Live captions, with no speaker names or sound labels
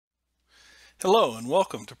Hello and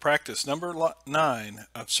welcome to practice number 9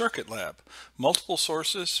 of Circuit Lab, multiple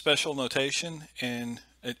sources, special notation, and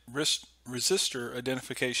resistor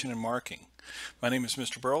identification and marking. My name is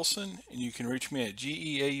Mr. Burleson and you can reach me at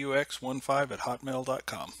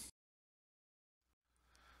geaux15@hotmail.com.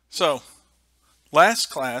 So,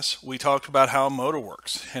 last class we talked about how a motor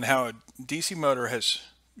works and how a DC motor has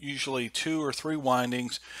usually 2 or 3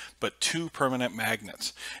 windings but 2 permanent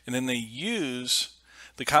magnets, and then they use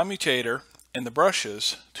the commutator and the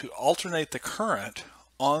brushes to alternate the current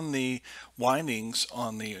on the windings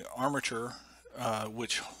on the armature,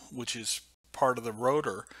 which is part of the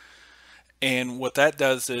rotor. And what that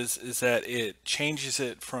does is that it changes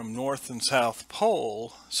it from north and south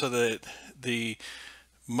pole so that the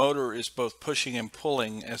motor is both pushing and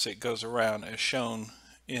pulling as it goes around, as shown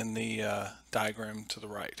in the diagram to the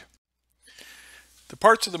right. The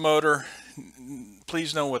parts of the motor,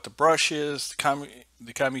 please know what the brush is, the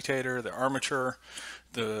commutator, the armature,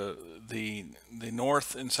 the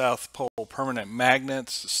north and south pole permanent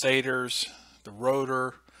magnets, the stators, the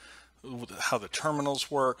rotor, how the terminals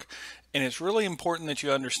work, and it's really important that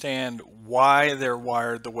you understand why they're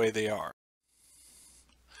wired the way they are.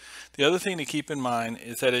 The other thing to keep in mind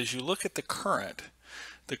is that as you look at the current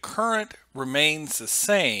remains the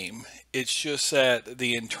same. It's just that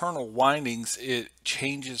the internal windings, it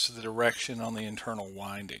changes the direction on the internal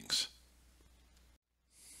windings.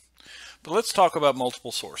 But let's talk about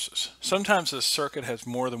multiple sources. Sometimes a circuit has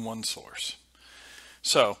more than one source.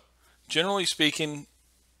 So generally speaking,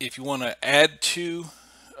 if you want to add two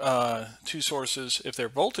sources, if they're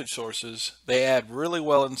voltage sources, they add really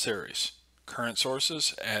well in series. Current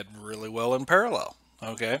sources add really well in parallel.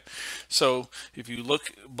 Okay, so if you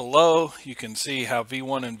look below, you can see how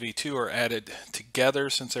V1 and V2 are added together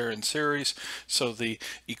since they're in series. So the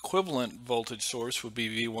equivalent voltage source would be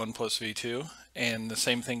V1 plus V2, and the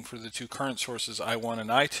same thing for the two current sources, I1 and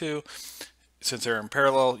I2. Since they're in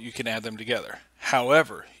parallel, you can add them together.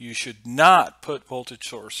 However, you should not put voltage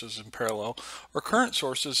sources in parallel or current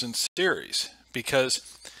sources in series, because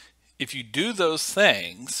if you do those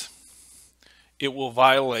things, it will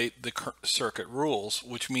violate the circuit rules,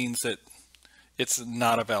 which means that it's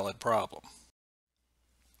not a valid problem.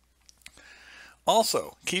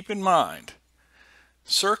 Also, keep in mind,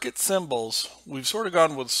 circuit symbols, we've sort of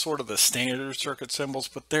gone with sort of the standard circuit symbols,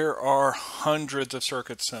 but there are hundreds of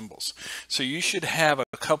circuit symbols. So you should have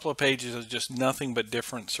a couple of pages of just nothing but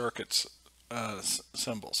different circuits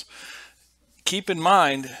symbols. Keep in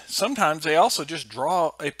mind, sometimes they also just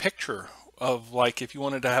draw a picture of, like, if you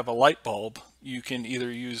wanted to have a light bulb, you can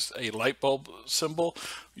either use a light bulb symbol,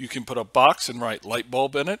 you can put a box and write light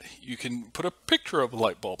bulb in it, you can put a picture of a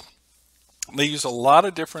light bulb. They use a lot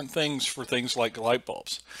of different things for things like light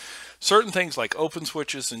bulbs. Certain things like open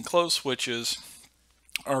switches and closed switches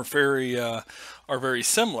are very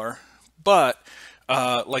similar, but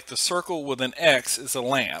like the circle with an X is a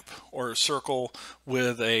lamp, or a circle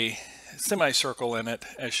with a semicircle in it,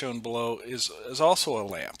 as shown below, is also a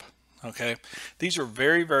lamp. Okay, these are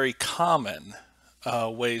very, very common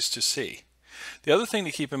ways to see. The other thing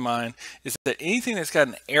to keep in mind is that anything that's got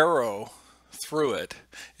an arrow through it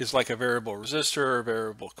is like a variable resistor, a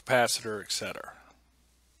variable capacitor, etc.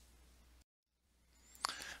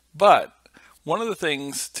 But one of the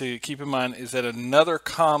things to keep in mind is that another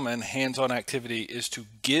common hands-on activity is to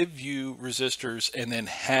give you resistors and then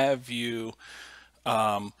have you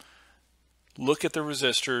look at the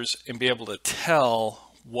resistors and be able to tell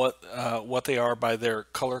what they are by their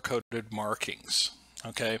color-coded markings.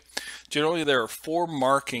 Okay, generally there are 4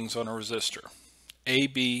 markings on a resistor: A,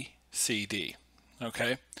 B, C, D.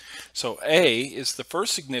 Okay, so A is the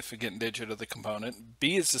first significant digit of the component,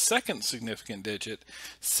 B is the second significant digit,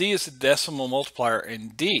 C is the decimal multiplier,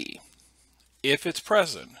 and D, if it's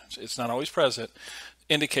present, it's not always present,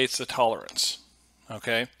 indicates the tolerance.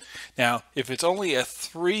 Okay, now if it's only a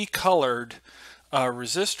 3-colored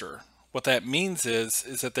resistor, what that means is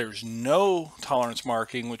that there's no tolerance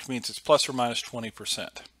marking, which means it's plus or minus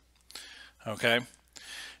 20%. Okay,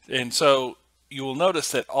 and so you will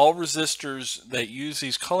notice that all resistors that use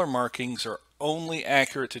these color markings are only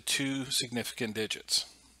accurate to 2 significant digits.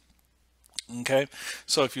 Okay,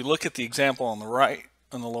 so if you look at the example on the right,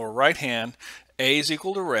 on the lower right hand, A is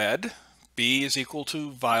equal to red, B is equal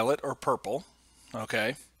to violet or purple,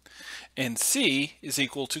 okay, and C is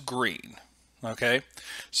equal to green. Okay,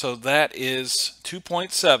 so that is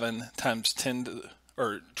 2.7 times 10 to,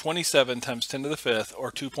 or 27 times 10 to the 5th,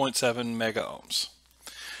 or 2.7 mega ohms.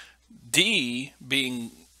 D,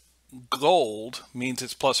 being gold, means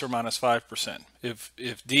it's plus or minus 5%.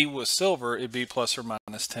 If D was silver, it'd be plus or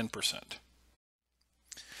minus 10%.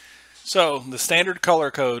 So the standard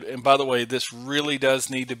color code, and by the way, this really does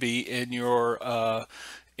need to be in your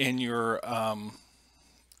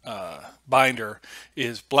binder,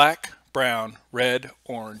 is black, brown, red,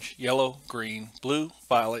 orange, yellow, green, blue,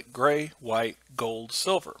 violet, gray, white, gold,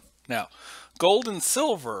 silver. Now, gold and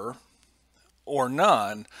silver or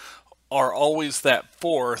none are always that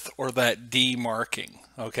fourth or that D marking,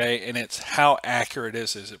 okay? And it's how accurate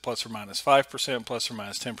is it plus or minus 5%, plus or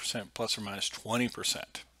minus 10%, plus or minus 20%,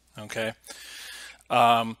 okay?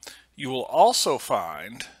 You will also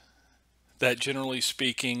find that generally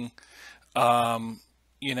speaking,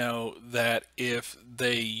 that if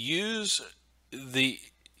they use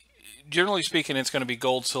generally speaking, it's going to be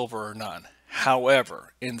gold, silver, or none.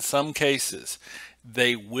 However, in some cases,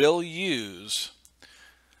 they will use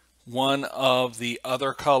one of the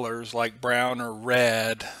other colors like brown or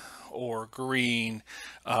red or green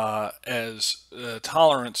as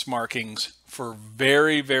tolerance markings for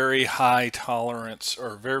very, very high tolerance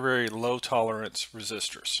or very, very low tolerance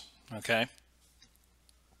resistors. Okay.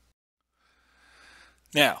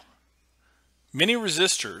 Now, many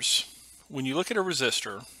resistors, when you look at a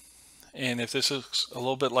resistor, and if this is a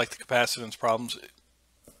little bit like the capacitance problems,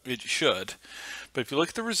 it should, but if you look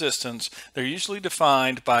at the resistance, they're usually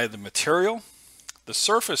defined by the material, the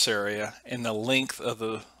surface area, and the length of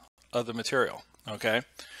the material, okay?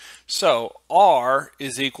 So R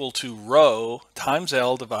is equal to rho times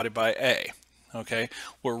L divided by A, okay?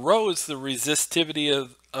 Where rho is the resistivity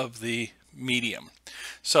of the medium.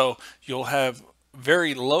 So you'll have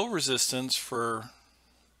very low resistance for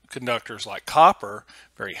conductors like copper,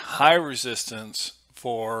 very high resistance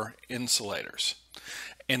for insulators.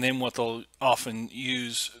 And then what they'll often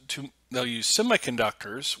use, they'll use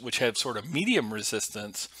semiconductors, which have sort of medium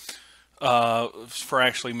resistance for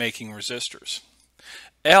actually making resistors.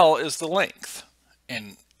 L is the length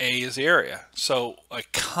and A is the area. So a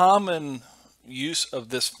common use of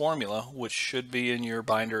this formula, which should be in your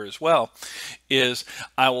binder as well, is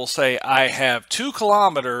I will say I have 2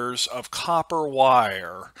 kilometers of copper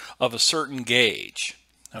wire of a certain gauge.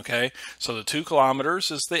 Okay, so the 2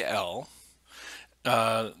 kilometers is the L.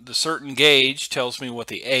 The certain gauge tells me what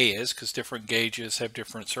the A is because different gauges have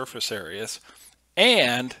different surface areas,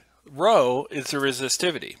 and rho is the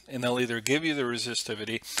resistivity, and they'll either give you the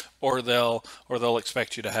resistivity or they'll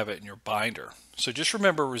expect you to have it in your binder. So just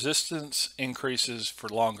remember, resistance increases for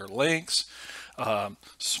longer lengths,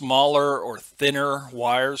 smaller or thinner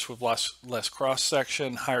wires with less cross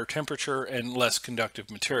section, higher temperature, and less conductive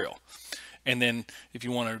material. And then if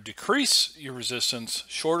you want to decrease your resistance,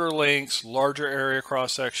 shorter lengths, larger area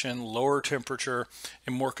cross section, lower temperature,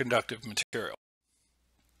 and more conductive material.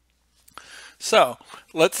 So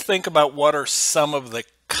let's think about what are some of the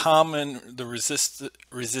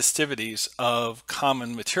resistivities of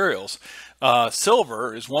common materials.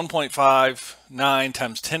 Silver is 1.59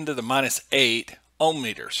 times 10 to the minus 8 ohm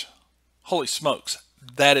meters. Holy smokes,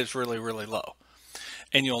 that is really, really low.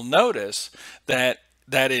 And you'll notice that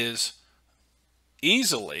that is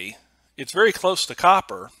easily, it's very close to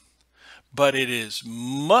copper, but it is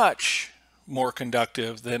much more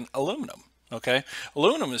conductive than aluminum. Okay,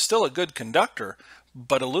 aluminum is still a good conductor,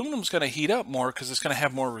 but aluminum is going to heat up more because it's going to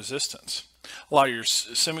have more resistance. A lot of your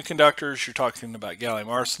semiconductors, you're talking about gallium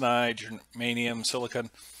arsenide, germanium, silicon.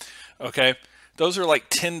 Okay, those are like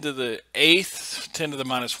 10 to the 8th, 10 to the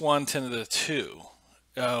minus 1, 10 to the 2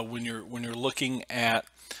 when you're looking at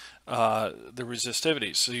the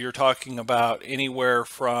resistivities. So you're talking about anywhere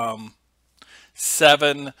from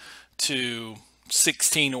 7 to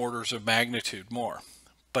 16 orders of magnitude more.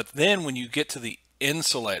 But then when you get to the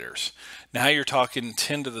insulators, now you're talking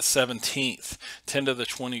 10 to the 17th, 10 to the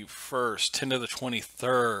 21st, 10 to the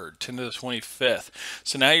 23rd, 10 to the 25th.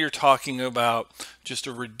 So now you're talking about just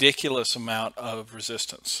a ridiculous amount of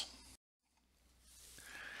resistance.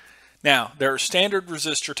 Now, there are standard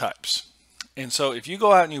resistor types. And so if you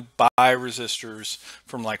go out and you buy resistors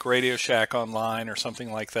from like Radio Shack online or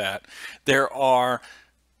something like that,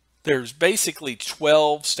 there's basically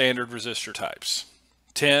 12 standard resistor types.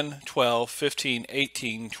 10, 12, 15,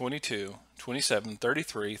 18, 22, 27,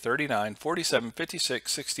 33, 39, 47,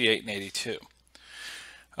 56, 68, and 82.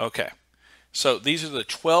 Okay, so these are the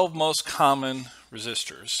 12 most common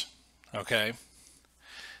resistors, okay?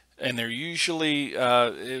 And they're usually,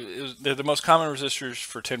 they're the most common resistors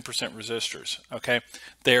for 10% resistors, okay?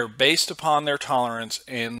 They're based upon their tolerance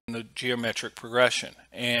and the geometric progression.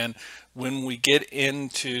 And when we get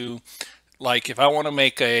into, like if I want to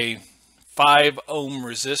make a 5 ohm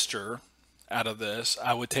resistor out of this,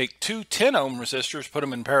 I would take 2 10 ohm resistors, put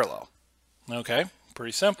them in parallel. Okay,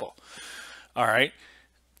 pretty simple. All right.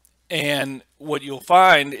 And what you'll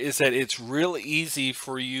find is that it's real easy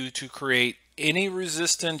for you to create any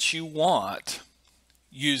resistance you want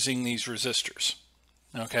using these resistors,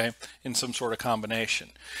 okay, in some sort of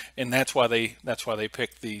combination. And that's why they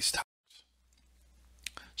pick these types.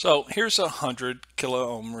 So here's a 100 kilo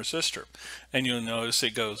ohm resistor, and you'll notice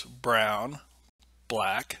it goes brown,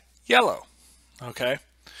 black, yellow, okay.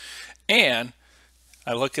 And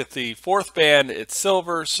I look at the fourth band, it's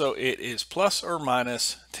silver, so it is plus or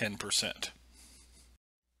minus 10%.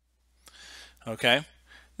 Okay,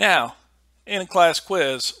 now in a class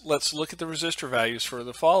quiz, let's look at the resistor values for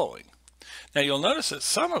the following. Now you'll notice that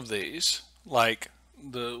some of these, like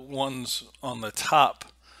the ones on the top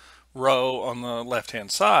row on the left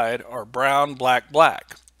hand side, are brown, black,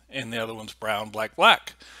 black, and the other one's brown, black,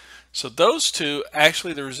 black. So those two,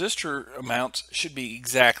 actually the resistor amounts should be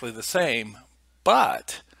exactly the same,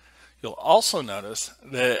 but you'll also notice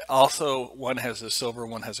that also one has a silver,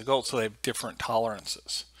 one has a gold, so they have different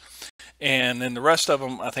tolerances. And then the rest of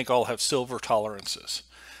them, I think, all have silver tolerances.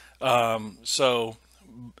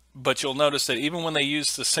 But you'll notice that even when they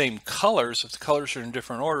use the same colors, if the colors are in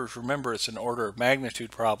different orders, remember it's an order of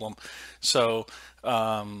magnitude problem, so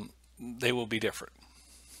they will be different.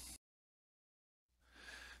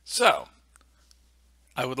 So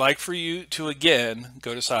I would like for you to again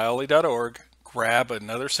go to scioli.org, grab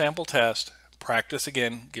another sample test, practice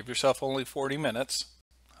again, give yourself only 40 minutes,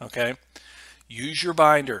 okay? Use your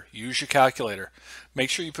binder, use your calculator. Make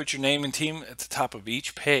sure you put your name and team at the top of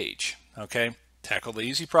each page, okay? Tackle the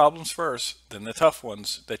easy problems first, then the tough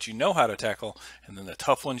ones that you know how to tackle, and then the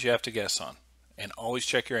tough ones you have to guess on. And always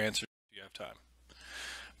check your answers if you have time.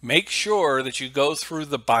 Make sure that you go through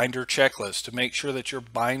the binder checklist to make sure that your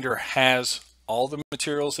binder has all the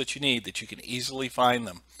materials that you need, that you can easily find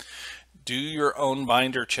them. Do your own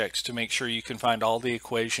binder checks to make sure you can find all the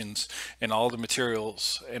equations and all the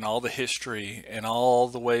materials and all the history and all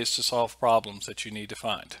the ways to solve problems that you need to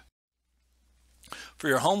find. For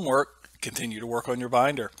your homework, continue to work on your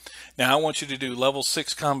binder. Now I want you to do level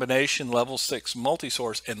 6 combination, level 6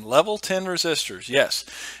 multi-source, and level 10 resistors. Yes,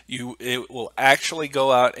 it will actually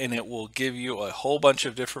go out and it will give you a whole bunch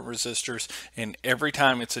of different resistors, and every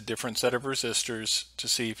time it's a different set of resistors to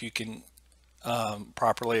see if you can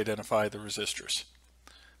properly identify the resistors.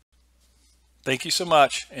 Thank you so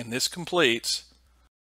much, and this completes